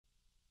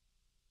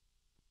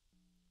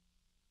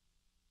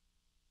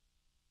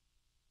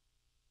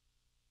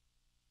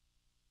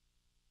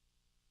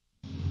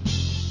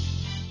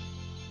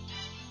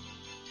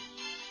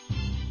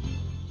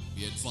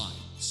Be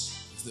advised,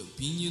 the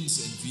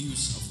opinions and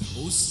views of the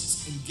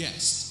hosts and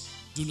guests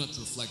do not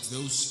reflect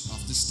those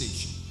of the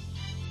station.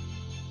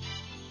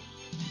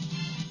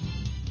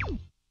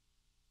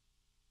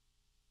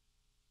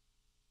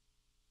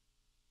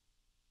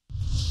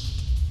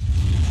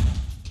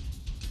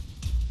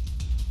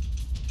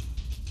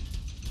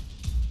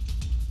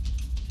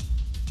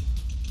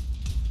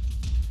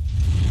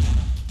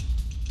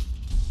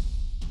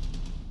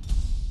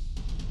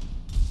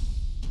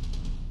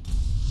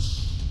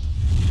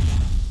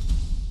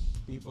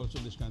 Peoples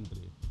of this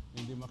country,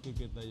 hindi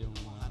makikita yung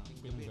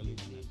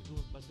pinanggalingan natin.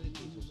 Basta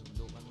ito,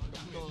 susundo ka ng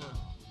doktor,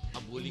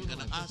 abuling ka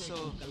ng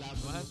aso,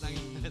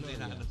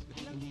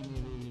 hindi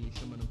nire-release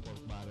naman ng pork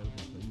barrel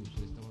kasi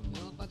useless naman.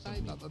 Mga patay,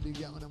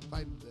 papabigyan ko ng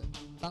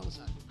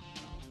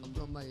 5,000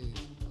 from my...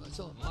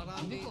 So,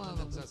 Marami na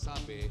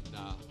nagsasabi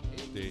na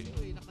Hindi.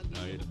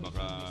 Dahil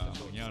baka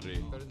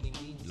mangyari,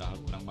 lahat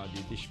ng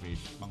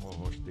madi-dismiss,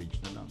 mang-hostage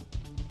na lang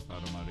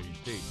para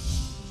ma-reinstate.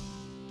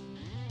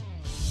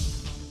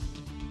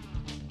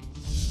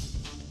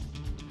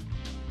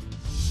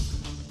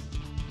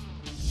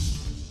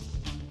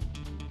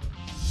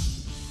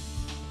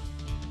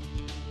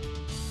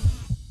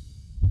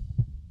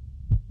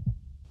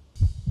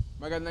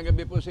 Magandang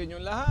gabi po sa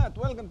inyong lahat.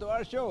 Welcome to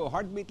our show,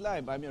 Heartbeat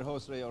Live. I'm your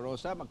host,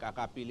 Orosa.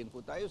 Magkakapiling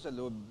po tayo sa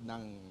loob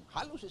ng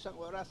halos isang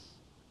oras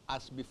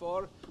as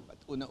before. At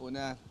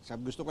una-una,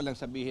 gusto ko lang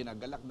sabihin na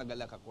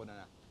galak ako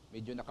na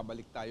medyo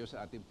nakabalik tayo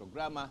sa ating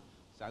programa.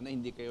 Sana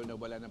hindi kayo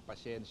nawala ng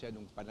pasensya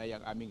nung panay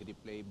ang aming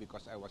replay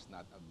because I was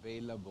not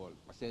available.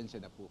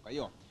 Pasensya na po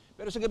kayo.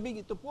 Pero sa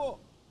gabi ito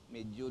po,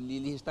 medyo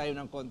lilihis tayo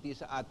ng konti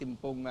sa ating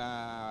pong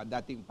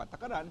dating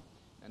patakaran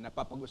na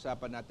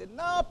napapag-usapan natin.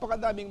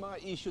 Napakadaming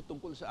mga issue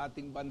tungkol sa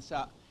ating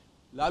bansa,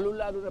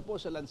 lalo-lalo na po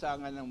sa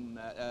lansangan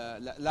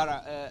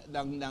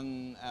ng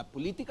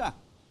politika.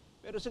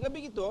 Pero sa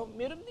gabi ito,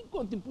 meron din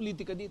konting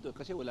politika dito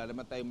kasi wala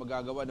naman tayong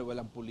magagawa na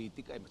walang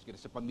politika. Maski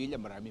sa pamilya,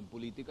 maraming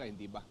politika,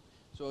 hindi ba?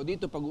 So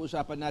dito,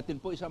 pag-uusapan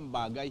natin po isang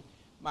bagay,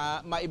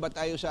 maiba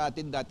tayo sa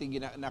atin dating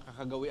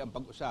nakakagawi ang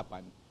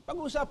pag-usapan.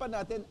 Pag-uusapan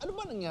natin, ano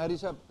ba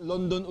nangyari sa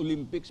London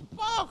Olympics?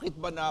 Bakit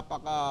ba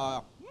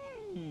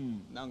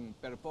ng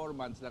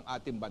performance ng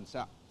ating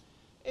bansa?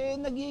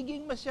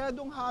 Nagiging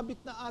masyadong habit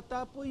na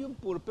ata po yung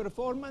poor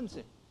performance.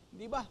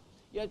 Di ba?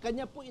 Yan,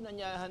 kanya po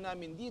inanyahan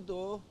namin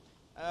dito,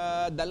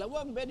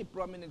 dalawang very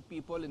prominent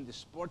people in the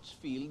sports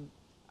field.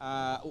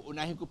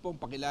 Uunahin ko pong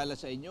pakilala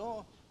sa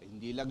inyo,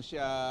 hindi lang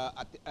siya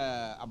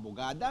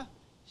abogada,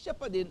 siya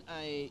pa din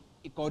ay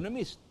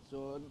economist.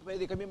 So,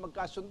 pwede kami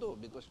magkasundo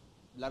because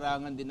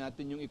larangan din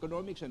natin yung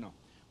economics, ano?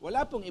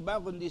 Wala pong iba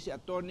kundi si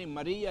Atty.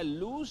 Maria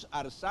Luz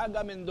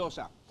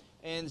Arzaga-Mendoza.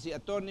 And si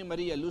Atty.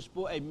 Maria Luz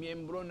po ay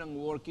miyembro ng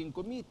working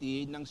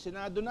committee ng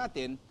Senado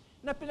natin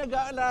na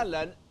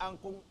pinag-aaralan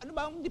kung ano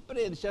ba ang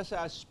diferensya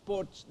sa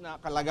sports,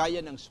 na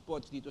kalagayan ng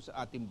sports dito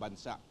sa ating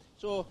bansa.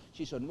 So,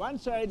 she's on one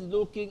side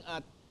looking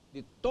at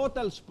the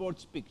total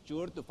sports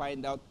picture to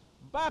find out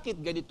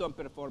bakit ganito ang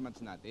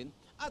performance natin.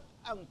 At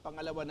ang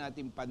pangalawa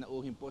natin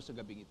panauhin po sa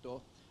gabing ito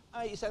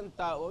ay isang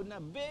tao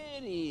na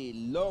very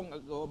long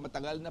ago,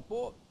 matagal na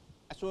po,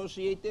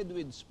 associated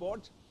with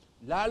sports,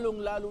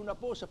 lalong-lalo na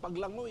po sa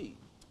paglangoy.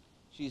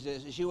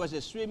 She was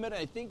a swimmer,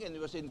 I think, and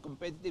was in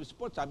competitive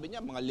sports. Sabi niya,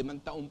 mga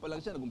 5 taon pa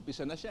lang siya,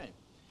 nag-umpisa na siya.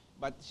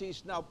 But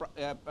she's now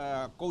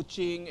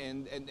coaching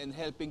and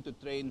helping to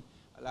train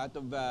a lot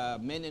of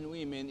men and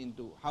women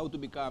into how to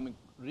become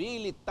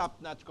really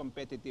top-notch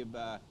competitive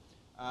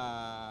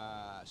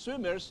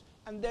swimmers.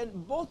 And then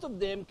both of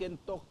them can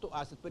talk to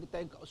us at pwede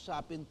tayong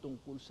kausapin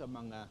tungkol sa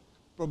mga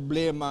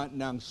problema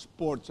ng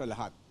sport sa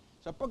lahat.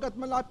 Sapagkat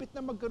malapit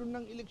na magkaroon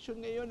ng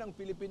eleksyon ngayon ng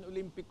Philippine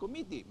Olympic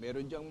Committee.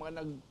 Meron diyang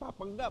mga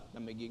nagpapanggap na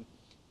maging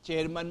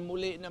chairman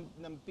muli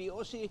ng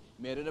POC.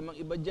 Meron namang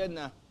iba dyan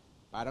na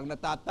parang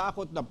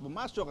natatakot na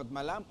pumasok at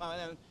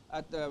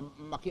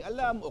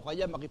makialam o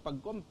kaya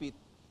makipag-compete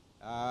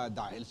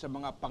dahil sa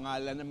mga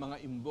pangalan ng mga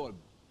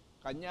involved.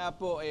 Kanya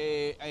po,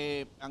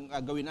 ang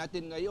gawin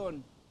natin ngayon,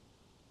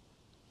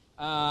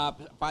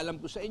 paalam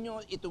ko sa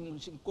inyo, itong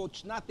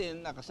coach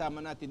natin na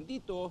kasama natin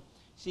dito,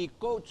 si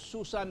Coach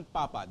Susan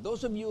Papa.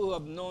 Those of you who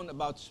have known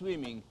about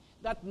swimming,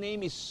 that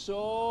name is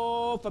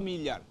so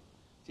familiar.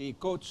 Si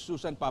Coach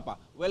Susan Papa.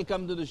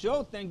 Welcome to the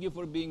show. Thank you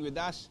for being with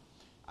us.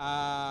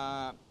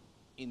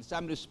 In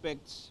some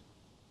respects,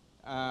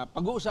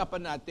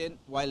 pag-uusapan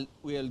natin, while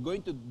we are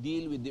going to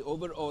deal with the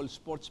overall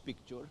sports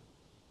picture,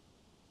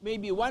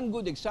 maybe one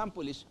good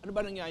example is, ano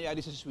ba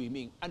nangyayari sa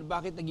swimming? And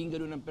bakit naging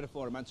ganun ang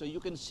performance? So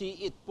you can see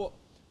it po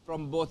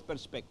from both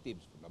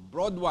perspectives, from a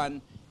broad one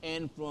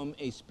and from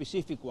a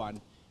specific one.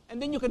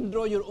 And then you can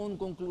draw your own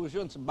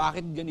conclusions.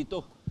 Bakit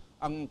ganito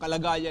ang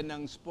kalagayan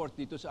ng sport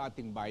dito sa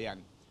ating bayan?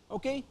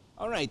 Okay?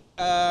 Alright.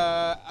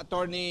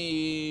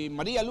 Attorney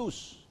Maria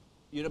Luz,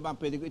 yun na ba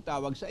ang pwede ko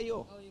itawag sa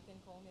iyo? Oh, you can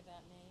call me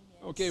that name.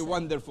 Yes. Okay,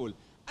 wonderful.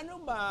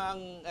 Ano ba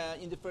ang,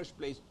 in the first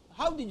place,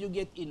 how did you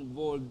get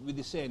involved with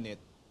the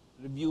Senate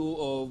review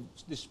of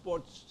the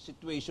sports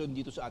situation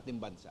dito sa ating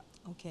bansa?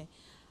 Okay.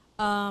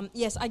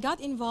 Yes, I got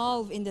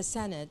involved in the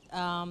Senate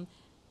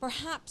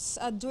Perhaps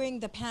during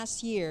the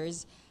past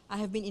years, I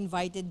have been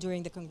invited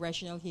during the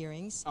congressional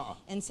hearings Oo.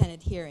 and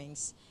Senate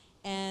hearings.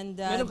 And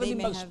Meron ka they din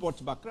may bang have...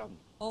 sports background?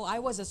 Oh, I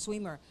was a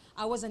swimmer.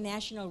 I was a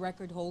national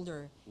record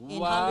holder in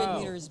Wow. 100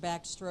 meters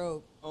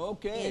backstroke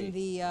Okay. in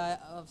the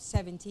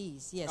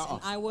 70s. Yes, Oo. and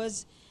I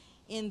was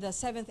in the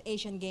 7th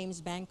Asian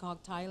Games, Bangkok,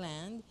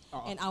 Thailand,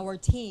 Oo. and our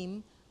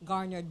team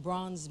garnered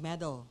bronze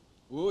medal.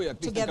 Uy,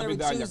 at least Together with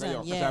nagkamedalya Susan, kayo,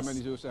 yes. kasama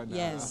ni Susan.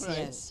 Yes,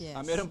 Alright.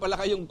 yes. Meron pala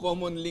kayong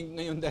common link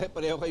ngayon dahil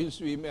pareho kayong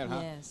swimmer,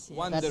 ha? Yes, yes.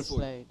 Wonderful.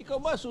 That's right. Ikaw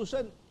ba,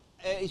 Susan,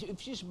 if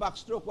she's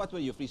backstroke, what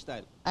were you,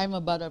 freestyle? I'm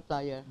a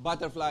butterflyer.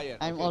 Butterflyer.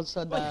 I'm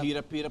also the-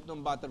 Hirap-hirap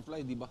ng butterfly,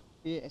 di ba?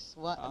 Yes,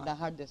 the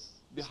hardest.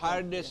 The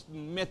hardest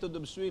method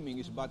of swimming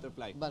is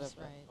butterfly. That's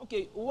Butterfly. right.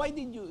 Okay, when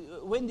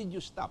did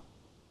you stop?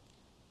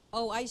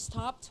 Oh, I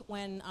stopped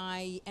when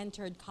I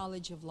entered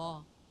College of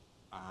Law.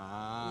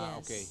 Ah,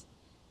 Yes. okay.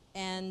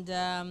 And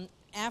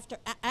after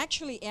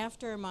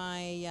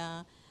my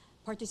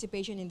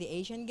participation in the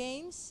Asian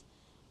Games,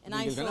 and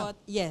I Tumigil ka na? thought,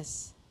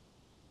 yes.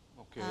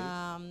 Okay.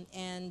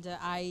 And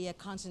I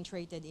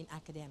concentrated in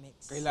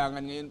academics.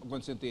 Kailangan ngayon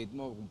concentrate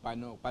mo kung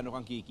paano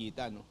kang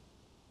kikita, no?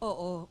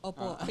 Oo,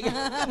 opo.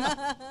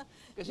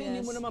 Kasi hindi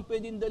Yes. mo naman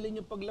pwedeng dalhin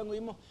yung paglangoy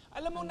mo.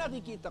 Alam mo,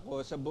 nakikita ko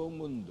sa buong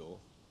mundo,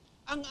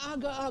 ang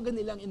aga-aga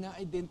nilang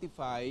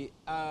ina-identify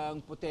ang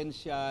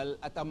potential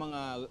at ang mga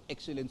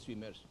excellent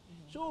swimmers.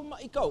 So,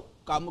 ikaw,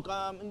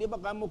 hindi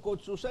ba kamo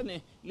Coach Susan, 5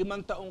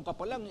 taong ka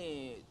pa lang,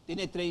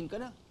 tinetrain ka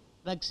na.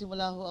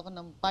 Nagsimula ho ako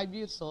ng 5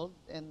 years old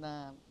and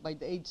by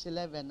the age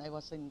 11, I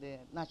was in the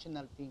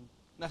national team.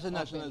 Nasa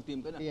national team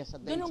ka na. Yes,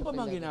 at the Ganun age pa of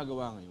ba 11.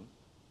 ginagawa ngayon?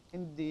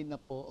 Hindi na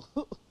po.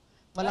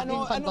 Malaking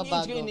Anong age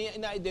pagbabago. kayo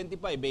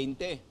na-identify?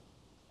 20?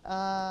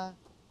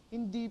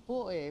 Hindi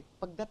po eh.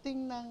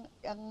 Pagdating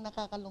ang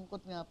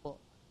nakakalungkot nga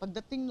po,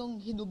 pagdating nung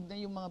hinug na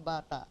yung mga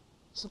bata,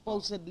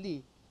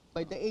 supposedly,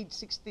 by the age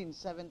 16,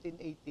 17,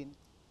 18,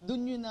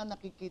 dun yun na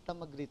nakikita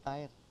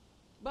mag-retire.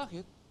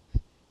 Bakit?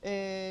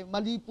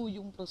 Mali po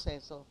yung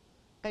proseso.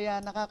 Kaya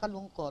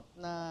nakakalungkot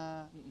na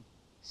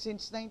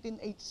since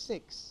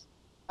 1986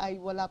 ay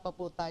wala pa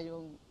po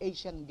tayong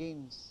Asian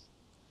Games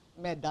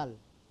medal.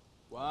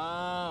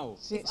 Wow!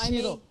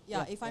 Zero.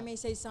 If I may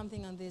say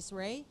something on this,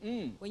 Ray,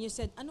 when you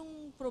said,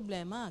 anong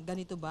problema?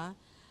 Ganito ba?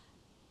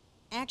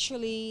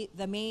 Actually,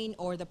 the main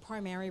or the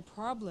primary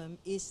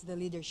problem is the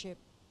leadership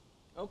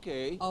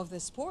Okay. of the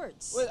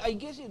sports. Well, I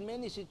guess in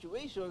many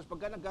situations,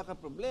 pagka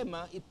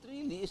nagkakaproblema, it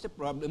really is a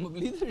problem of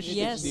leadership,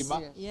 yes, di ba?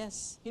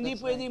 yes. Hindi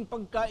That's pwedeng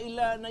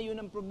pagkaila na yun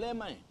ang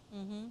problema eh.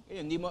 Kaya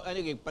hindi mo,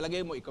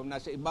 palagay mo, ikaw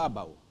nasa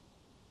ibabaw.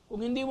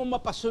 Kung hindi mo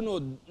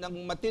mapasunod ng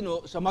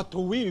matino sa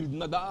matuwid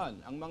na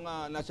daan, ang mga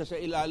nasa sa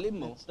ilalim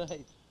mo, That's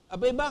right.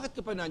 abay, bakit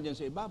ka pa nandyan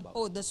sa ibabaw?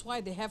 Oh, that's why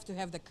they have to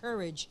have the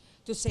courage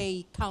to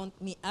say, count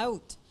me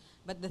out.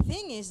 But the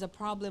thing is, the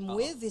problem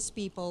with these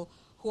people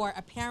who are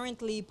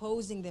apparently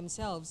posing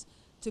themselves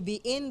to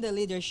be in the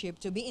leadership,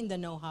 to be in the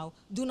know-how,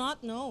 do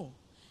not know.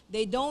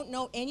 They don't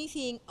know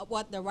anything of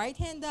what the right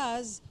hand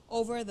does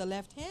over the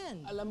left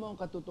hand. Alam mo ang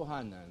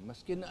katotohanan,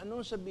 maski na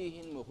anong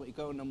sabihin mo kung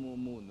ikaw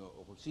namumuno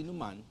o kung sino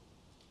man,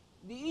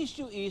 the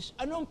issue is,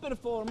 anong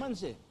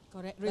performance eh?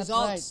 Correct. That's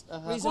Results. right.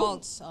 Uh-huh.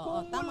 Results. Kung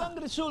Oo, tama. walang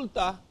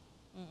resulta,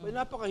 ay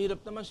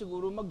napakahirap naman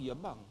siguro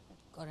magyabang.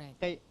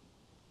 Correct.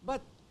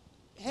 But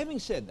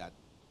having said that,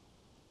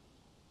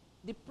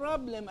 the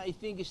problem I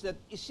think is that,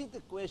 is it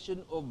a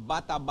question of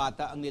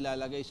bata-bata ang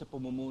nilalagay sa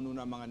pamumuno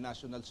ng mga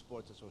national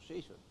sports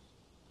associations?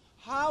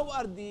 How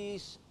are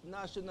these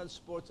national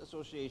sports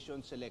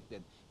associations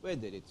selected?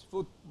 Whether it's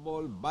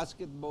football,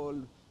 basketball,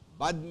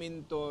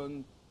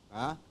 badminton,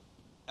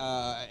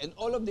 and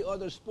all of the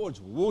other sports,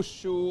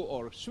 wushu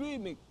or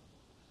swimming,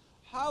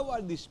 how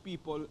are these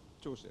people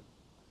chosen?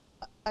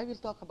 I will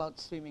talk about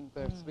swimming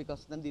first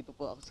because nandito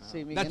po ako sa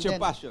swimming. That's And your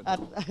passion.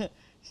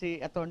 Si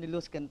Atty.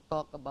 Luz can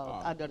talk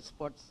about other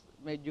sports.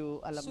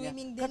 Medyo alam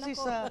Swimming niya. din Kasi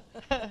ako.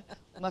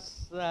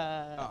 mas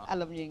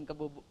alam niya yung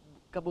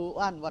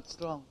kabuuan, what's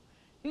wrong.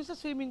 Yung sa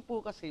swimming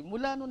po kasi,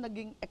 mula nung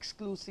naging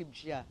exclusive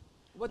siya.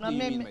 What do you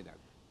mean by that?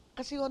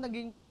 Kasi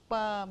naging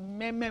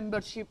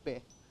membership eh.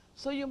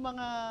 So yung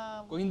mga...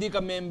 Kung hindi ka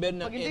member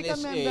ng Pag hindi NSA, ka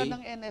member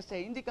ng NSA,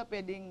 hindi ka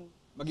pwedeng...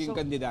 Maging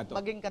kandidato.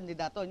 Maging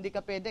kandidato. Hindi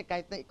ka pwede,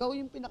 kahit na ikaw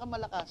yung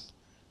pinakamalakas,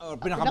 or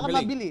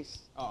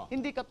pinakamabilis, Oo.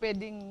 hindi ka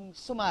pwedeng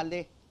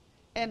sumali.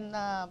 And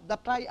the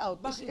tryout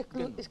is Bakit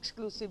ganun?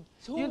 exclusive.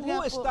 So Yun who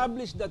nga po,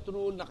 established that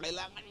rule na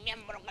kailangan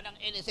miyembro ka ng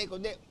NSA,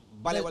 kundi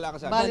baliwala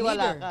ka sa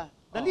baliwala leader. ka.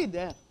 The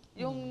leader.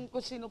 Yung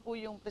kung sino po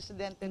yung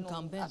presidente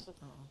Incumbent.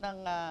 ng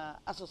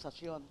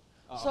asosasyon.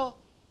 So,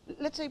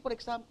 let's say for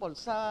example,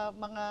 sa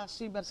mga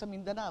swimmer sa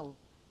Mindanao,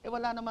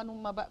 wala naman nung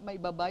may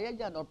babayad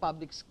yan or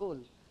public school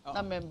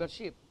na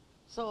membership.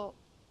 So,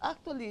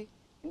 actually,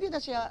 hindi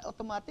na siya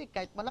automatic.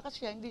 Kahit malakas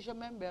siya, hindi siya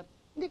member,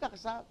 hindi ka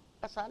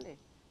kasali.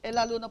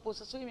 Lalo na po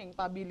sa swimming,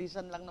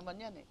 pabilisan lang naman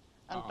yan eh.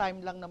 Ang time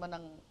lang naman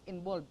ang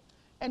involved.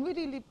 And we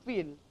really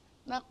feel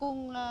na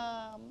kung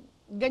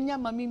ganyan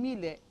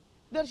mamimili,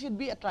 there should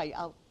be a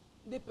tryout.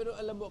 Hindi, pero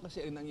alam mo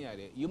kasi ang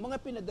nangyari, yung mga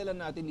pinadala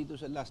natin dito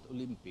sa last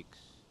Olympics,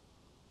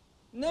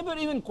 never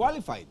even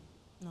qualified.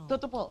 No.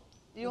 Totoo po.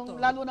 Yung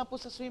Totoo. lalo na po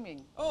sa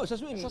swimming. Oh, sa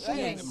swimming. Sa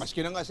swimming. Ay, maski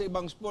na nga sa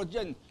ibang sport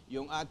dyan,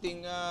 yung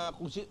ating,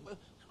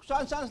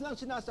 saan lang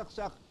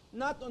sinasaksak,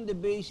 not on the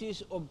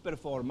basis of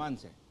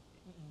performance.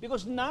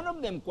 Because none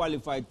of them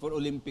qualified for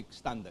Olympic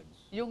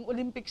standards. Yung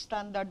Olympic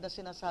standard na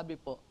sinasabi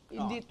po,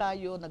 hindi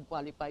tayo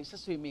nag-qualify sa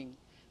swimming.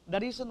 The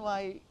reason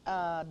why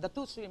the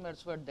two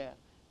swimmers were there,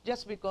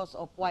 just because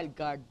of wild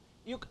card.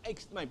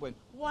 My point,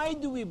 why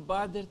do we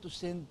bother to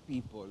send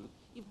people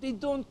if they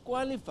don't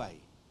qualify?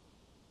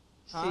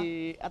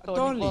 Si Atty.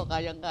 po,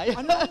 kayang-kaya.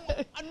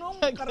 Anong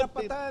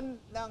karapatan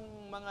ng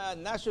mga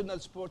National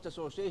Sports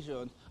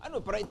Association,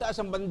 para itaas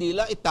ang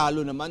bandila,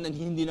 italo naman na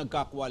hindi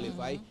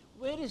nagka-qualify?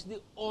 Where is the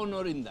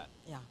honor in that?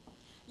 Yeah.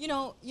 You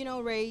know,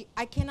 Ray,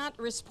 I cannot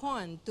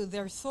respond to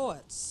their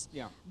thoughts.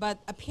 Yeah. But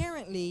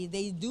apparently,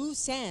 they do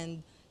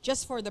send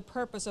just for the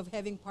purpose of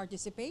having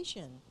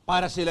participation.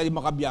 Para sila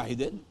yung makabiyahe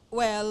din?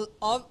 Well,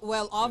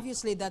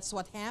 obviously, that's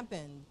what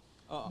happened.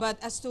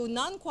 But as to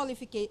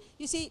non-qualification,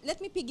 you see,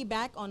 let me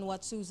piggyback on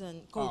what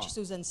Coach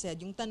Susan said.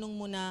 Yung tanong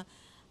mo na,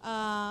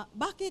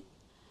 bakit,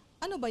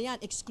 ano ba yan?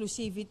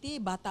 Exclusivity?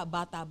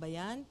 Bata-bata ba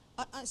yan?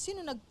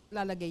 Sino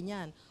naglalagay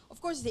niyan? Of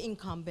course, the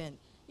incumbent.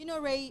 You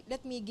know, Ray,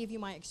 let me give you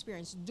my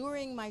experience.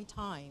 During my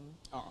time,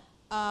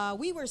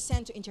 we were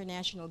sent to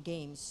international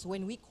games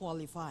when we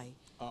qualify.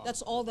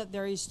 That's all that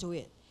there is to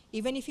it.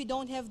 Even if you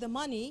don't have the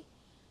money,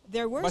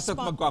 there were... Basta't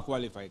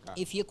magka-qualify ka.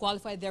 If you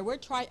qualify, there were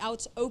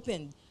tryouts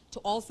opened to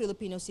all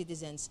Filipino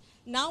citizens.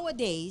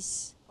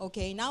 Nowadays,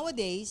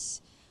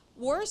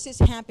 worse is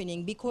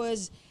happening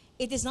because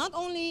it's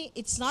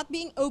not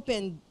being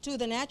opened to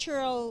the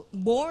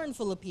natural-born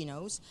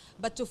Filipinos,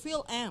 but to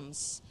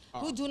Phil-Ams,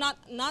 who do not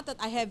that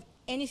I have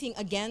anything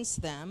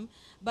against them,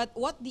 but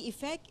what the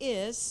effect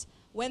is,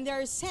 when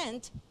they're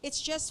sent, it's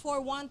just for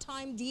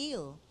one-time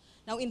deal.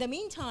 Now, in the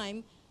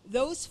meantime,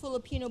 those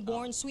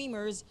Filipino-born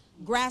swimmers,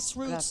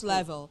 grassroots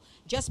level,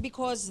 just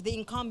because the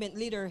incumbent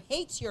leader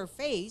hates your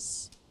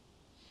face,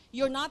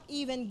 you're not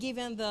even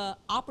given the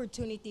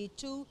opportunity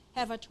to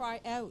have a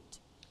tryout.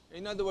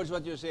 In other words,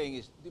 what you're saying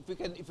is, if we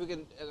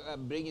can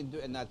bring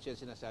into a nutshell,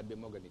 sinasabi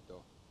mo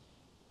ganito,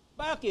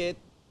 bakit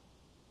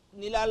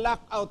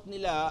nilalock out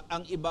nila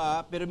ang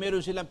iba, pero meron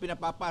silang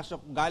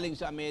pinapapasok galing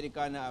sa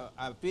Amerika na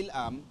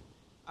PhilAm,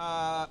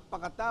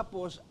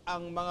 pagkatapos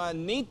ang mga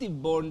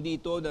native-born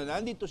dito na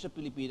nandito sa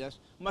Pilipinas,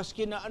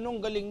 maski na anong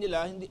galing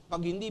nila,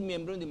 pag hindi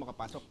miyembro, hindi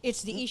makapasok.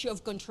 It's the issue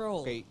of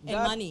control and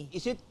that, money.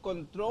 Is it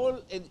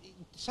control?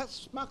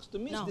 Such smacks to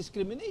me is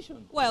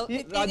discrimination. Well,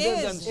 it Than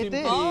is.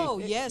 simply, Oh,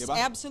 yes, diba?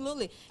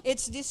 absolutely.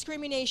 It's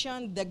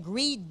discrimination, the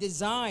greed,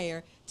 desire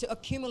to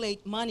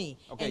accumulate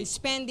money and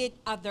spend it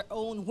at their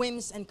own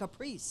whims and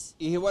caprice.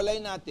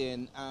 Ihiwalay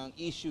natin ang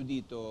issue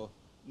dito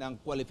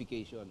ng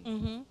qualification.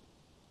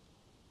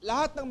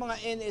 Lahat ng mga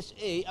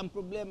NSA, ang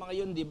problema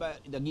ngayon, di ba,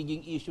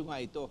 nagiging issue nga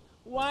ito.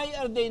 Why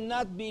are they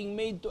not being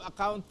made to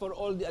account for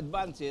all the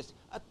advances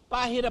at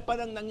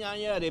pahirapan ang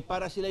nangyayari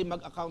para sila'y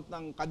mag-account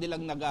ng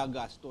kanilang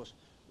nagagastos?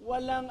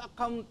 Walang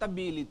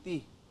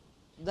accountability.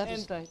 That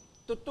is right.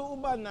 Totoo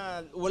ba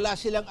na wala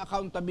silang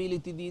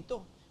accountability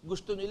dito?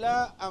 Gusto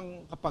nila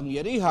ang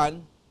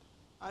kapangyarihan,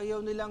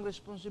 ayaw nilang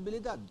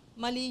responsibilidad.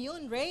 Mali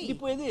yun, Ray. Hindi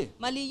pwede.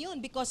 Mali yun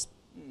because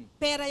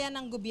pera yan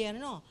ng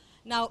gobyerno.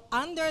 Now,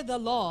 under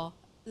the law,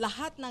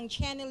 lahat ng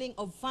channeling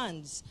of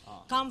funds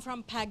come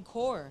from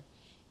PAGCOR.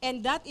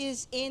 And that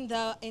is in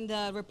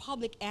the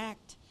Republic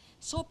Act.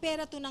 So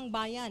pera to ng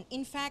bayan.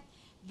 In fact,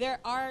 there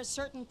are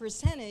certain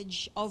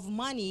percentage of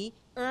money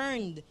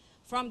earned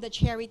from the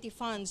charity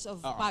funds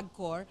of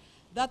PAGCOR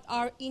that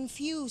are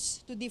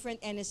infused to different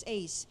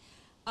NSAs.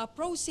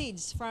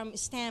 Proceeds from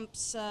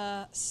stamps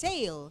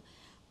sale,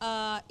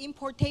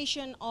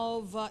 importation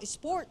of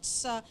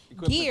sports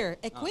gear,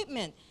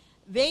 equipment.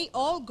 They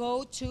all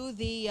go to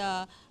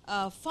the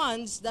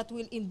funds that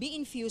will be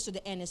infused to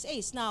the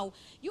NSAs. Now,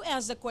 you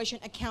ask the question,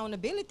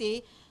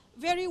 accountability,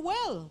 very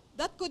well.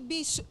 That could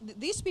be,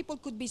 these people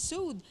could be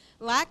sued.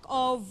 Lack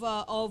of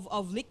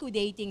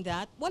liquidating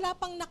that, wala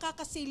pang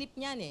nakakasilip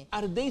niyan eh.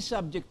 Are they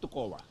subject to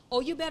COA?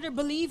 Oh, you better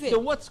believe it. So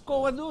what's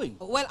COA doing?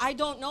 Well, I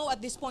don't know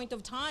at this point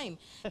of time.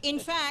 In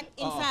fact,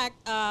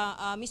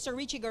 Mr.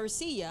 Richie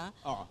Garcia,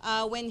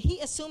 when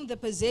he assumed the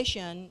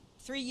position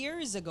 3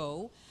 years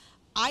ago,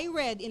 I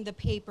read in the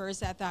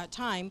papers at that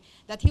time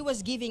that he was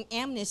giving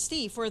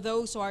amnesty for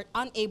those who are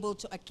unable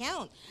to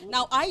account.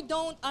 Now, I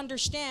don't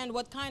understand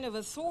what kind of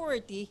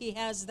authority he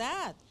has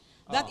that.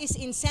 That is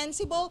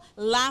insensible,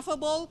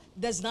 laughable,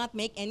 does not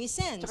make any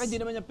sense. Tsaka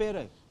hindi naman niya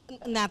pera.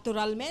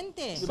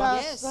 Naturalmente.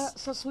 Yes.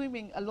 Sa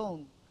swimming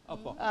alone,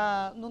 Opo.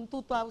 noong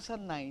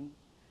 2009,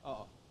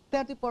 Oo.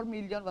 34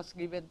 million was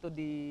given to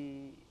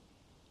the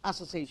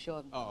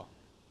association Oo.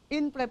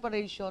 in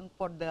preparation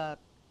for the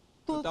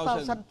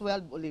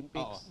 2012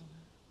 Olympics.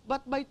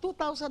 But by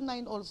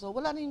 2009 also,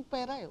 wala na yung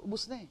pera eh.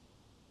 Ubus na eh.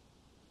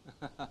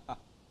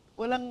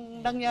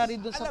 Walang nangyari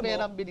doon sa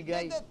perang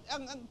binigay.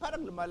 Ang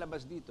parang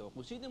lumalabas dito,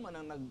 kung sino man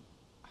ang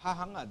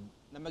naghahangad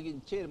na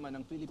maging chairman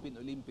ng Philippine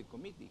Olympic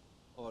Committee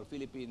or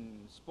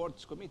Philippine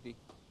Sports Committee,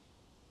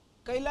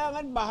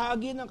 kailangan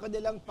bahagi ng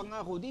kanilang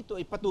pangako dito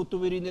ay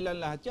patutuwirin nila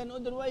lahat yan.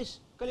 Otherwise,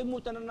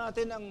 kalimutan na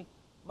natin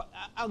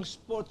ang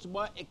sports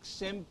ba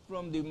exempt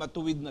from the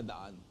matuwid na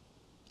daan.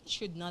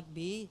 Should not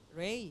be,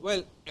 Ray.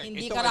 Well,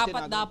 hindi ito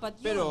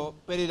karapat-dapat yun. Pero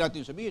pwede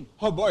natin sabihin,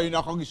 haba,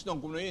 nakagisnan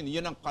ko na yun.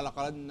 Yan ang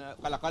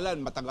kalakalan,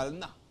 matagal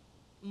na.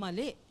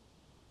 Mali.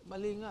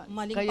 Mali nga.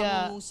 Maling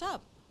Kaya- pangungusap.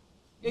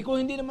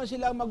 Kung hindi naman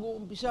sila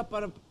mag-uumpisa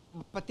para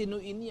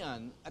patinuin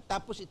yan, at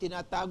tapos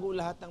itinatago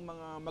lahat ng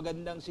mga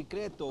magandang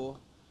sikreto,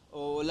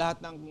 o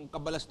lahat ng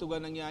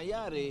kabalastugan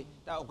nangyayari,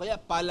 o kaya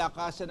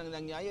palakasan ng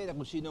nangyayari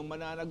kung sinong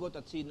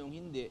mananagot at sinong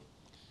hindi,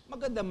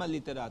 maganda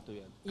maliterato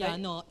yan. Yeah,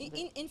 no.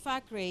 In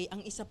fact, Ray, ang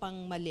isa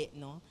pang mali,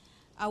 no?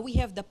 We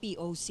have the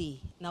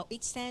POC. Now,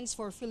 it stands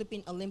for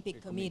Philippine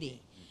Olympic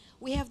Committee.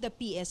 We have the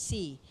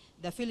PSC,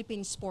 the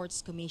Philippine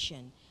Sports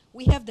Commission.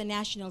 We have the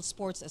National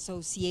Sports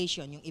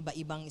Association, yung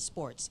iba-ibang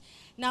sports.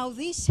 Now,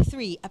 these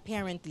three,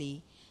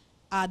 apparently,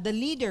 the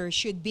leader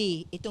should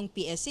be itong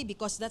PSC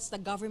because that's the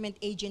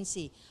government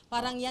agency.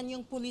 Parang yan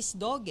yung police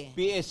dog eh.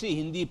 PSC,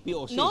 hindi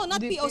POC. No,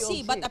 not Hindi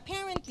POC, POC. but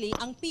apparently,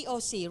 ang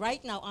POC right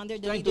now under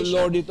the Trying to leadership.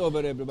 lord it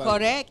over everybody.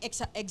 Correct,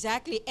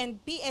 exactly.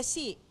 And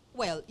PSC,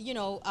 well, you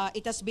know,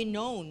 it has been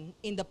known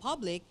in the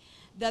public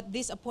that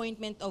this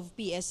appointment of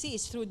PSC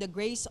is through the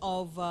grace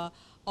of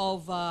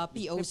POC.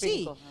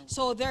 Pipinko.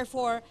 So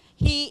therefore,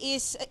 he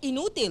is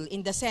inutil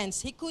in the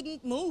sense he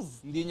couldn't move.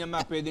 Hindi niya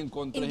mapwedeng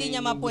kontrahin Hindi niya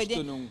yung mapwede.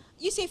 gusto nung...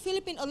 You say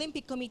Philippine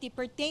Olympic Committee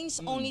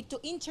pertains only to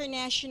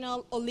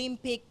International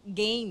Olympic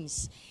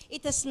Games.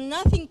 It has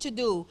nothing to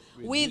do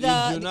with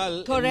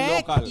regional and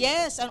correct, local.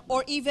 yes,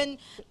 or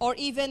even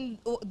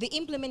the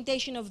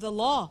implementation of the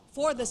law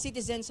for the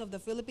citizens of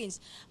the Philippines.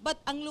 But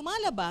ang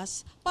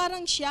lumalabas,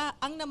 parang siya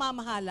ang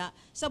namamahala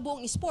sa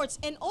buong sports,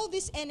 and all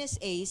these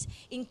NSAs,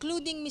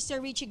 including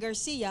Mr. Richie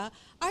Garcia,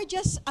 are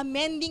just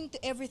amending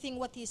to everything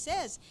what he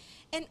says.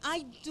 And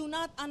I do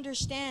not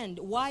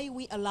understand why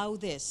we allow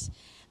this.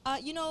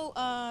 You know,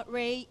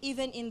 Ray,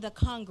 even in the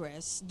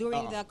Congress,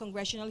 during the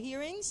congressional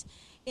hearings,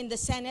 in the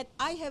Senate,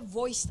 I have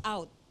voiced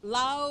out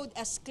loud,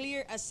 as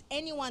clear as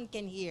anyone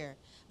can hear,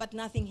 but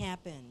nothing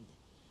happened.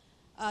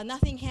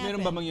 Nothing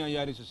happened. Meron ba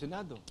mangyayari sa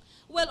Senado?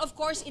 Well, of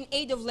course, in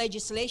aid of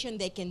legislation,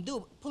 they can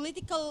do.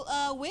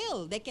 Political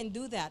will, they can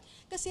do that.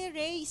 Kasi,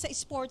 Ray, sa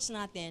sports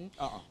natin,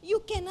 you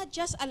cannot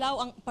just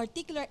allow ang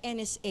particular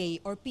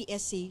NSA or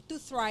PSC to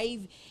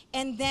thrive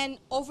and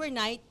then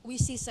overnight, we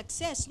see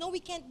success. No,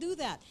 we can't do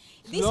that.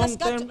 This has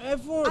got Long-term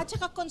effort. At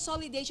saka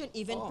consolidation,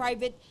 even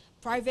private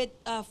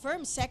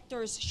firm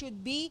sectors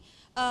should be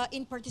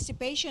in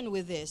participation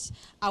with this.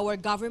 Our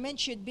government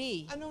should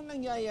be. Anong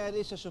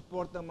nangyayari sa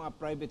support ng mga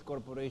private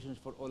corporations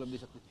for all of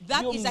this?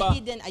 That is a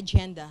hidden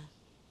agenda.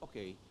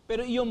 Okay.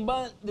 Pero yung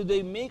ba, do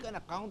they make an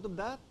account of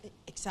that?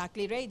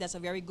 Exactly, Ray. That's a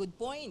very good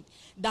point.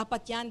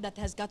 Dapat yan, that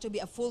has got to be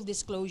a full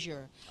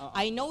disclosure.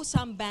 I know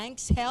some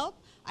banks help,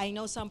 I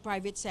know some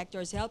private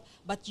sectors help,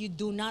 but you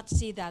do not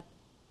see that.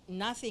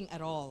 Nothing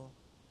at all.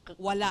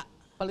 Wala.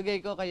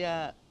 Palagay ko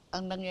kaya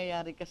ang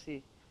nangyayari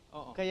kasi,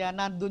 kaya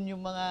nandun yung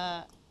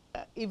mga,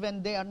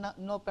 even they are not,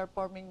 no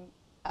performing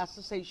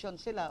association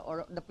sila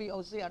or the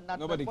POC are not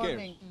Nobody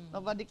performing.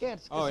 Nobody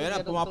cares. Oh, Kasi yan na.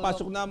 meron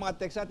Pumapasok tulong. na ang mga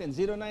text natin.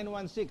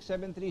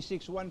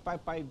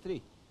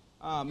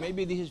 0916-736-1553.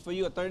 Maybe this is for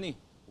you, attorney.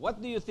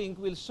 What do you think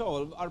will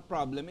solve our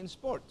problem in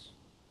sports?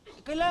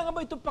 Kailangan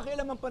ba itong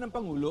pakialaman pa ng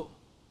Pangulo?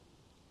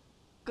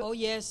 Oh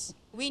yes,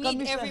 we need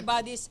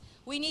Kamisa.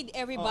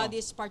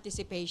 everybody's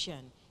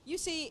participation. You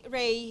see,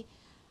 Ray,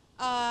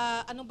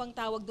 ano bang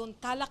tawag doon?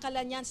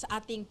 Kalakalan yan sa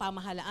ating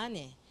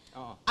pamahalaan eh.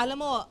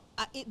 Alam mo,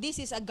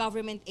 this is a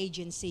government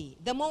agency.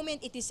 The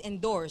moment it is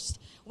endorsed,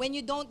 when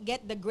you don't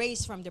get the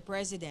grace from the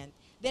president,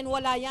 then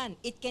wala yan.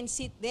 It can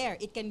sit there.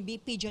 It can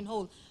be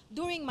pigeonholed.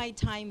 During my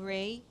time,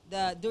 Ray,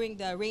 during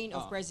the reign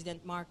of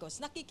President Marcos,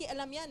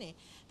 nakikialam yan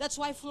eh. That's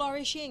why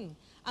flourishing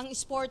ang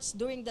sports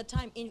during the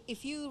time.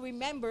 If you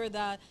remember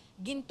the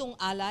Gintong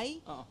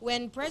Alay,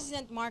 when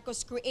President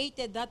Marcos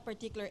created that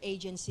particular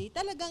agency,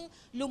 talagang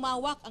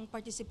lumawak ang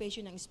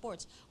participation ng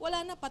sports.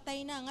 Wala na,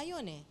 patay na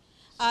ngayon eh.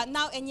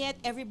 Now and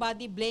yet,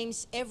 everybody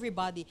blames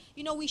everybody.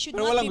 You know, we should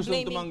Pero not walang be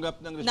gustong blaming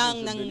tumanggap ng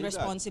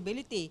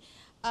responsibility.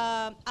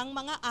 Ang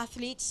mga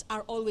athletes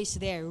are always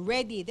there,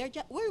 ready.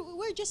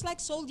 We're just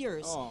like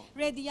soldiers.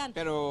 Ready yan.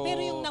 Pero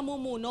yung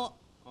namumuno,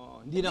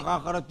 hindi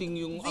nakakarating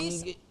yung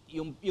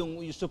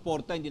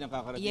suporta, hindi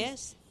nakakarating.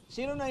 yes,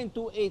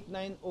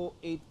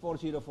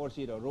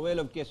 0928-908-4040, Roel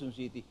of Quezon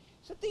City.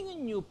 Sa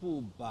tingin niyo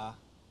po ba,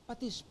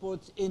 pati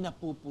sports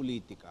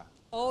napupolitika?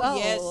 oh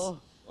yes.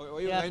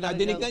 Yeah,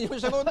 Nadinig na niyo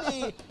yung sagot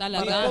ni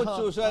Coach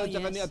Susan at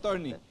yes. ni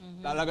Attorney.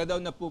 Talaga daw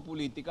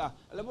napupolitika.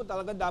 Alam mo,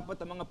 talaga dapat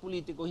ang mga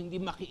politiko hindi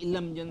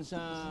makialam dyan sa...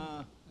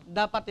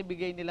 Dapat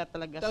ibigay nila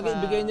talaga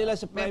ibigay nila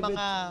sa may private...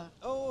 mga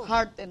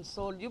heart and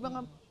soul. Yung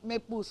mga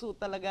may puso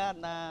talaga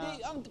na...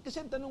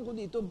 Kasi ang tanong ko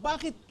dito,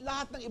 bakit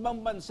lahat ng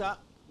ibang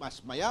bansa, mas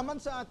mayaman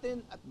sa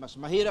atin at mas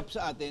mahirap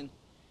sa atin,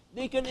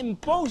 they can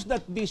impose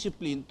that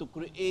discipline to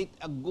create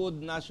a good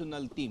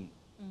national team.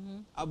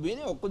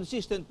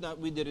 Consistent na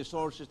with the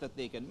resources that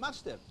they can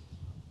master.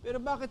 Pero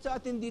bakit sa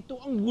atin dito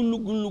ang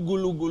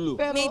gulo-gulo-gulo-gulo?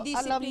 Pero May alam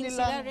discipline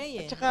nila, sila, Ray,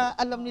 eh. at saka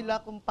alam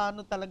nila kung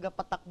paano talaga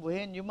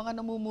patakbuhin. Yung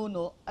mga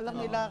namumuno, alam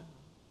nila,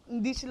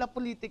 hindi sila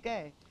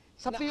politika eh.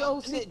 Sa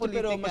POC, Hindi, politika.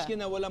 Pero maski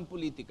na walang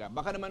politika,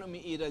 baka naman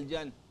umiiral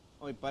dyan.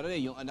 Oy, pare,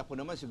 yung anak ko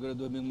naman,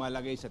 sigurado mong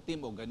malagay sa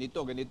team, o ganito,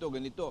 ganito,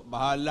 ganito.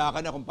 Bahala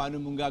ka na kung paano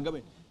mong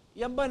gagawin.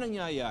 Yan ba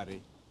nangyayari?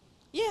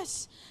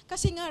 Yes.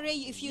 Kasi nga,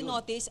 Ray, if you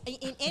notice,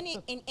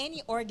 in any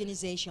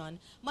organization,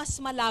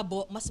 mas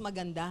malabo, mas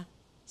maganda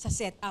sa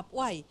setup.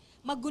 Why?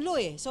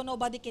 Magulo eh. So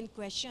nobody can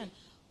question.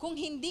 Kung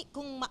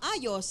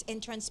maayos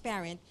and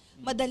transparent,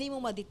 madali mo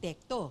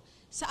madetekto.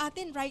 Sa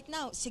atin right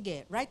now,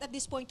 sige, right at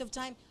this point of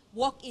time,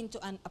 walk into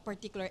a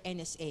particular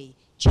NSA.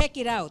 Check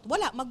it out.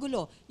 Wala,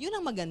 magulo. Yun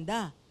ang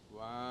maganda.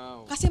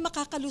 Wow. Kasi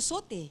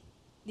makakalusot eh.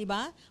 Di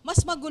ba?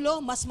 Mas magulo,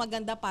 mas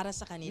maganda para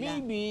sa kanila.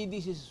 Maybe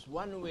this is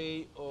one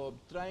way of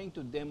trying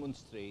to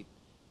demonstrate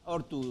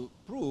or to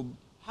prove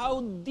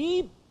how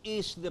deep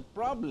is the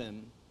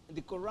problem,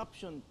 the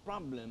corruption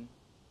problem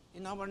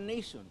in our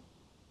nation.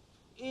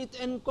 It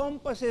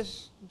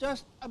encompasses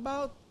just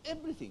about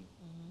everything.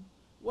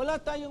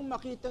 Wala tayong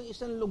makitang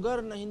isang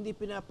lugar na hindi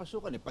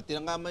pinapasukan. Pati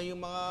na nga man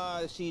yung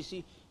mga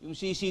yung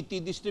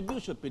CCT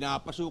distribution,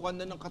 pinapasukan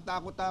na ng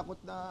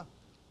katakot-takot na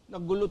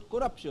gulot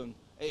corruption.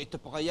 Ito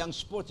pa kaya ang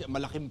sports,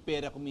 malaking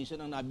pera kung minsan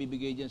ang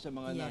nabibigay dyan sa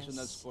mga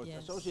National Sports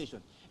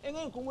Association.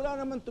 Ngayon, kung wala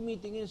naman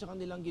tumitingin sa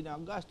kanilang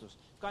ginagastos,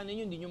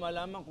 kanin yun, hindi nyo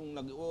malaman kung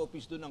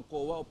nag-o-office doon ng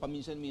COA o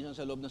paminsan-minsan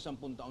sa loob ng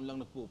 10 taon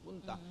lang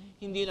nagpupunta.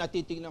 Hindi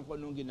natitignan kung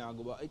anong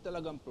ginagawa, ay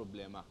talagang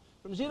problema.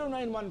 From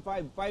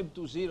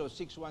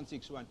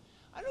 0915-520-6161,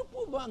 ano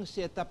po ba ang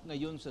setup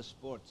ngayon sa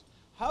sports?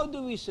 How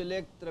do we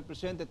select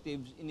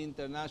representatives in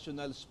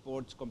international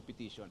sports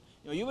competition?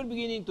 You were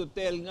beginning to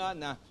tell nga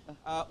na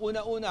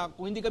una-una,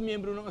 kung hindi ka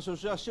miyembro ng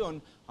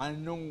asosyasyon,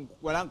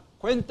 walang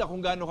kwenta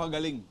kung gaano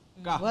kagaling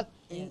ka. What?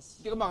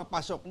 Hindi ka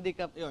makapasok. Hindi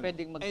ka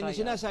pwedeng mag-try And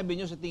sinasabi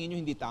nyo, sa tingin nyo,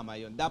 hindi tama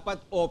yun.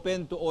 Dapat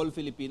open to all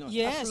Filipinos.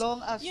 Yes. As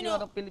long as You you know,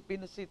 are a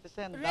Filipino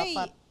citizen, Ray,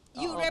 dapat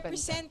you open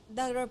represent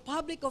the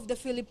Republic of the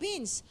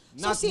Philippines.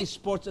 Not So the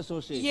sports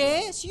association.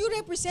 yes, you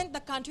represent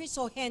the country,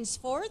 so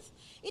henceforth,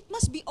 it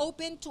must be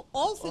open to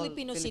all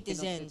Filipino Filipino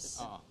citizens.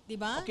 citizens.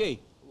 Diba?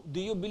 Okay.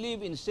 Do you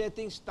believe in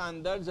setting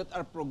standards that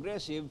are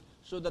progressive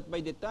so that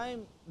by the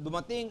time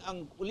dumating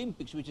ang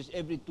Olympics, which is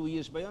every 2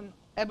 years ba yun?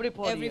 Every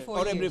 4 Every years. 4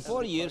 Or every years.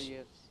 4 years,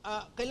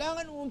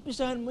 kailangan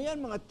umpisahan mo yan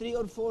mga 3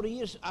 or 4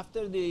 years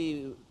after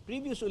the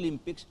previous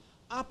Olympics,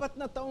 4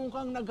 na taong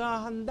kang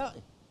naghahanda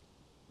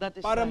That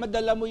is para right.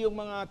 madala mo yung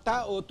mga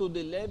tao to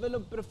the level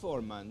of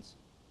performance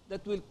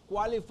that will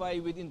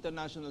qualify with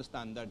international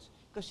standards.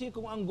 Kasi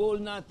kung ang goal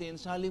natin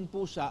sa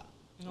halimpusa,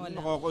 Wala.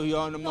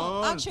 nakakahiya naman.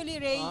 No,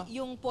 actually, Ray,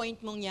 yung point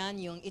mong yan,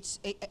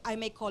 I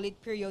may call it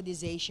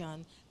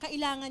periodization,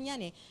 kailangan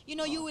yan eh. You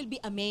know, you will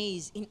be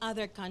amazed in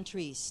other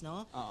countries,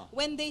 no?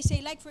 When they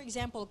say, like for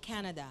example,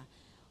 Canada,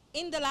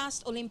 in the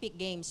last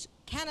Olympic Games,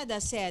 Canada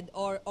said,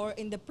 or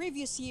in the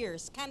previous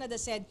years, Canada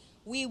said,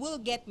 we will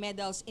get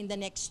medals in the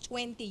next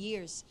 20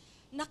 years.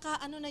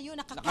 Naka-calendar na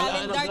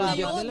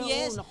yun,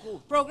 yes.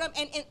 Program,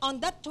 and on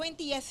that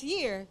 20th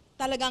year,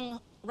 talagang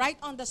right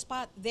on the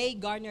spot, they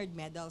garnered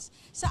medals.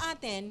 Sa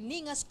atin,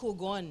 ningas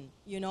kugon,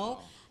 you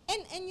know?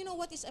 And you know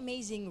what is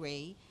amazing,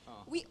 Ray?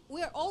 We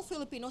are all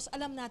Filipinos,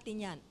 alam natin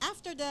yan.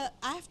 After the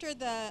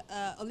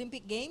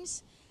Olympic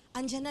Games,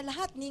 andyan na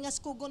lahat, ningas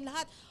kugon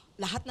lahat.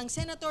 Lahat ng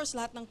senators,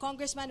 lahat ng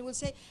congressman will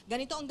say,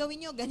 ganito ang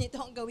gawin nyo, ganito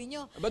ang gawin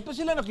nyo. Ba't pa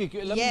sila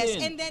nakikialam Yes,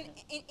 din? and then,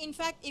 in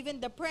fact, even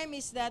the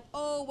premise that,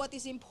 what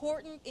is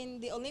important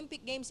in the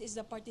Olympic Games is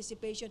the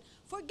participation.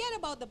 Forget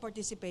about the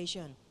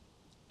participation.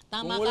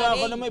 Tama Kung wala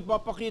ka Ray. na may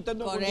papakita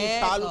doon, kundi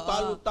Correct, talo,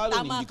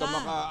 Tama hindi ka ka.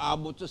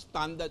 makaabot sa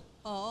standard.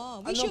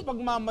 Oo, Anong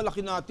pagmamalaki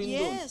natin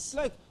doon? Yes.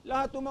 Like,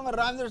 lahat ng mga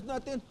runners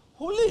natin,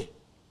 huli.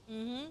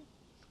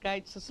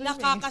 Kahit sa swimming.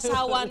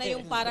 Nakakasawa na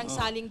yung parang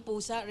saling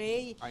pusa,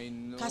 Ray. I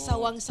know.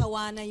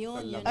 Kasawang-sawa na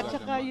yun. Talaga. At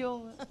saka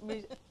yung,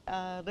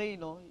 Ray,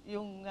 no,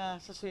 yung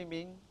sa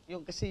swimming,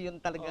 yung kasi yun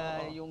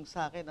talaga yung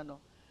sa akin, 2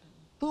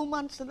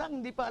 months na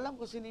lang, hindi pa alam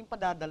kung sino yung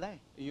padadala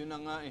eh. Yun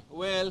na nga eh.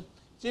 Well,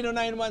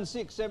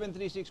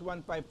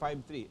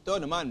 0916-736-1553.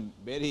 Ito naman,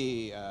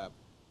 very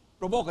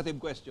provocative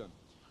question.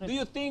 Do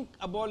you think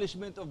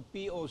abolishment of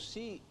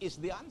POC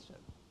is the answer?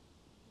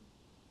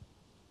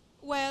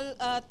 Well,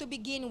 to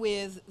begin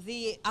with,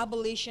 the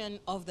abolition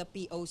of the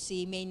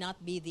POC may not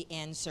be the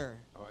answer.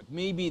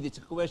 Maybe it's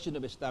a question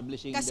of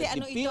establishing Kasi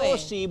that ano the ito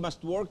POC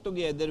must work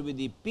together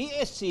with the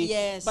PSC,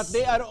 Yes. but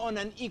they are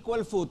on an equal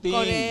footing.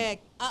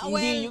 Correct. Hindi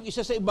Well, yung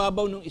isa sa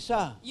ibabaw ng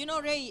isa. You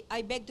know, Ray, I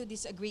beg to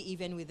disagree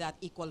even with that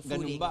equal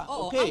Ganun footing. ba?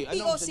 Oo, Okay,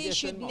 ang anong POC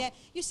suggestion mo?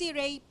 You see,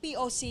 Ray,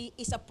 POC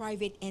is a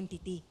private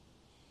entity.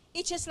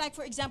 It's just like,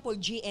 for example,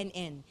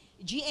 GNN.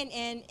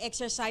 GNN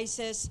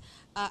exercises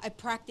a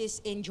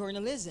practice in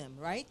journalism,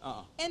 right?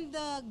 And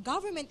the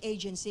government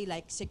agency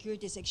like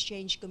Securities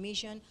Exchange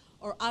Commission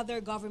or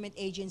other government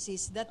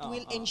agencies that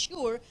will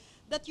ensure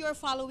that you're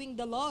following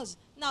the laws.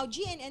 Now,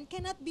 GNN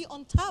cannot be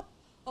on top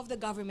of the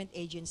government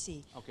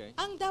agency. Okay.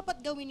 Ang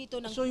dapat gawin nito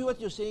ng... So what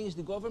you're saying is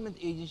the government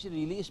agency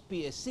really is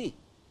PSC.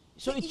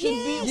 So it should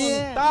be on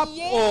Yes. top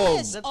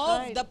Yes, That's of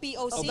right. the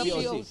POC. Of the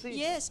POC.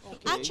 Yes.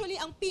 Actually,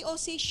 ang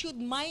POC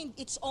should mind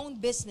its own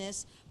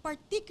business,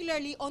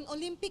 particularly on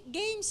Olympic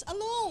Games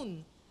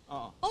alone.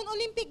 On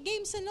Olympic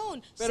Games alone.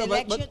 Pero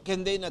but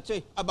can they not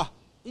say, aba,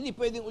 hindi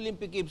pwedeng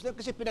Olympic Games na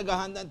kasi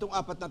pinaghahandaan itong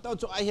 4 na taon,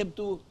 so I have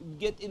to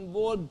get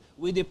involved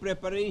with the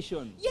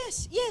preparation.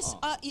 Yes.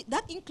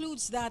 That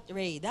includes that,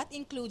 Ray. That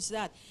includes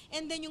that.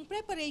 And then yung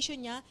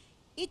preparation niya,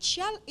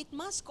 it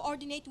must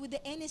coordinate with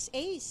the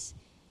NSAs.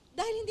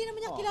 Dahil hindi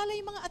naman niya kilala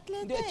yung mga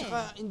atleta. Hindi, at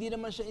saka hindi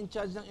naman siya in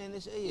charge ng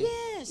NSA.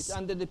 Yes. It's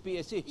under the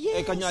PSC.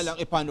 Yes. Kanya lang,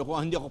 paano ko?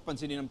 Hindi ako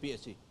pansinin ng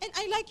PSC. And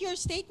I like your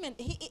statement.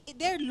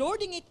 They're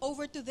lording it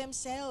over to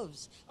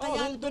themselves.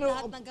 Kaya pero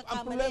lahat ang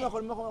nagkakamali. problema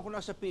ko naman kung ako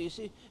nasa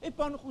PSC,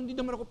 paano kung hindi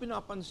naman ako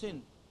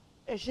pinapansin?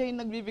 Siya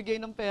yung nagbibigay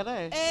ng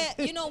pera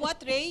You know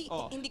what, Ray?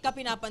 Hindi ka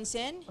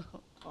pinapansin?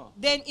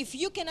 Then if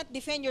you cannot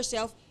defend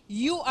yourself,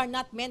 you are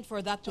not meant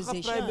for that Saka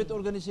position. private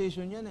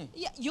organization yan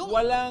Yeah,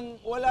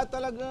 wala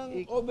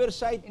talagang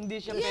oversight. Hindi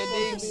siya Yes,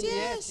 pwedeng.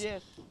 yes.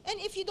 Yes. And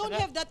if you don't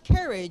have that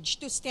courage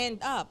to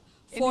stand up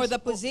for the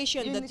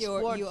position that you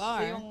Siya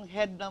are, yung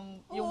head ng,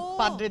 yung Oo.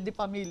 padre de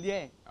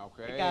familia.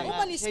 Okay. Ika nga,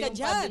 umalis siya ka yung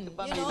dyan. padre de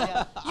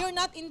familia. You're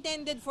not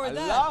intended for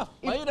Ala, that.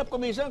 mahirap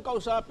kuminsan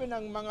kausapin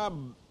ang mga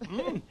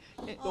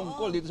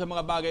tungkol dito sa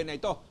mga bagay na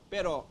ito.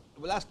 Pero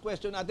last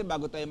question natin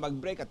bago tayo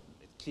mag-break at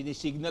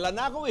sinisignalan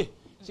na ako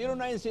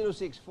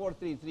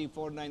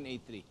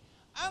 0906-433-4983.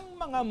 Ang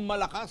mga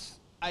malakas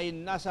ay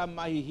nasa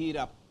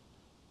mahihirap,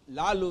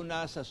 lalo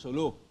na sa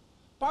Sulu.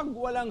 Pag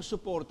walang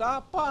suporta,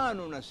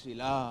 paano na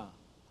sila?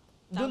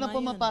 Doon na Tama yun.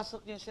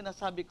 pumapasok yung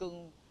sinasabi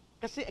kong,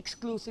 kasi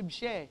exclusive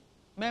siya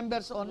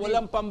Members only.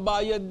 Walang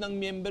pambayad ng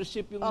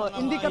membership yung mga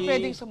Hindi ka may-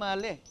 pwedeng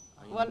sumali.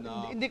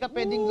 Hindi ka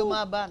pwedeng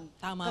lumaban.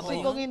 Tama Kasi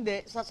po. kung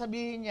hindi,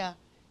 sasabihin niya,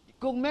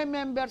 kung may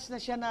members na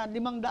siya na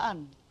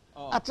 500,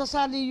 at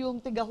sasali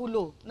yung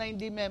tigahulo na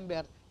hindi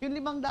member, yung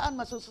 500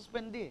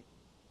 masususpendi.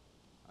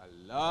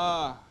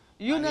 Ala.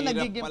 Yun ang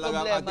mahirap nagiging talaga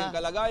ang problema. ating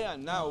kalagayan.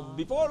 Now,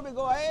 before we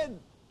go ahead,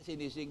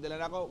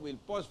 sinisignalan ako,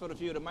 we'll pause for a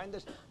few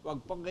reminders.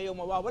 Huwag pa kayong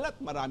mawawalat.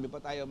 Marami pa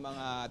tayong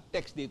mga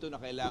text dito na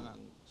kailangang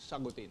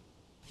sagutin.